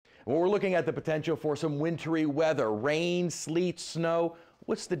When we're looking at the potential for some wintry weather, rain, sleet, snow,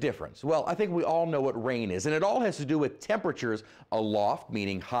 what's the difference? Well, I think we all know what rain is, and it all has to do with temperatures aloft,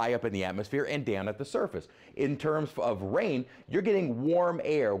 meaning high up in the atmosphere, and down at the surface. In terms of rain, you're getting warm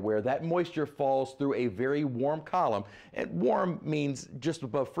air where that moisture falls through a very warm column, and warm means just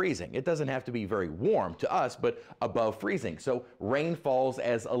above freezing. It doesn't have to be very warm to us, but above freezing. So rain falls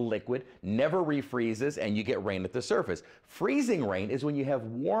as a liquid, never refreezes, and you get rain at the surface. Freezing rain is when you have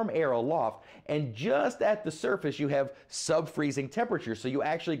warm air aloft, and just at the surface you have sub-freezing temperatures. So you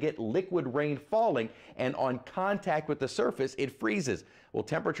actually get liquid rain falling, and on contact with the surface, it freezes. Well,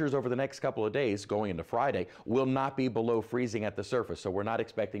 temperatures over the next couple of days, going into Friday, will not be below freezing at the surface, so we're not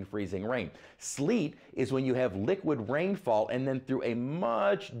expecting freezing rain. Sleet is when you have liquid rainfall, and then through a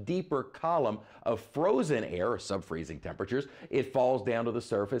much deeper column of frozen air, or sub-freezing temperatures, it falls down to the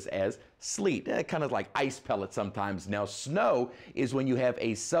surface as sleet, kind of like ice pellets sometimes. Now, snow is when you have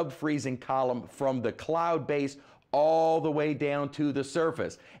a sub-freezing column from the cloud base all the way down to the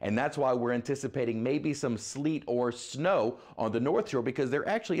surface. And that's why we're anticipating maybe some sleet or snow on the North Shore, because there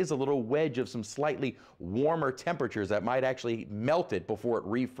actually is a little wedge of some slightly warmer temperatures that might actually melt it before it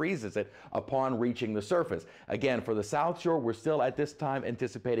refreezes it upon reaching the surface. Again, for the South Shore, we're still at this time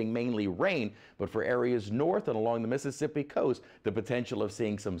anticipating mainly rain, but for areas north and along the Mississippi coast, the potential of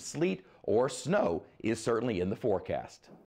seeing some sleet or snow is certainly in the forecast.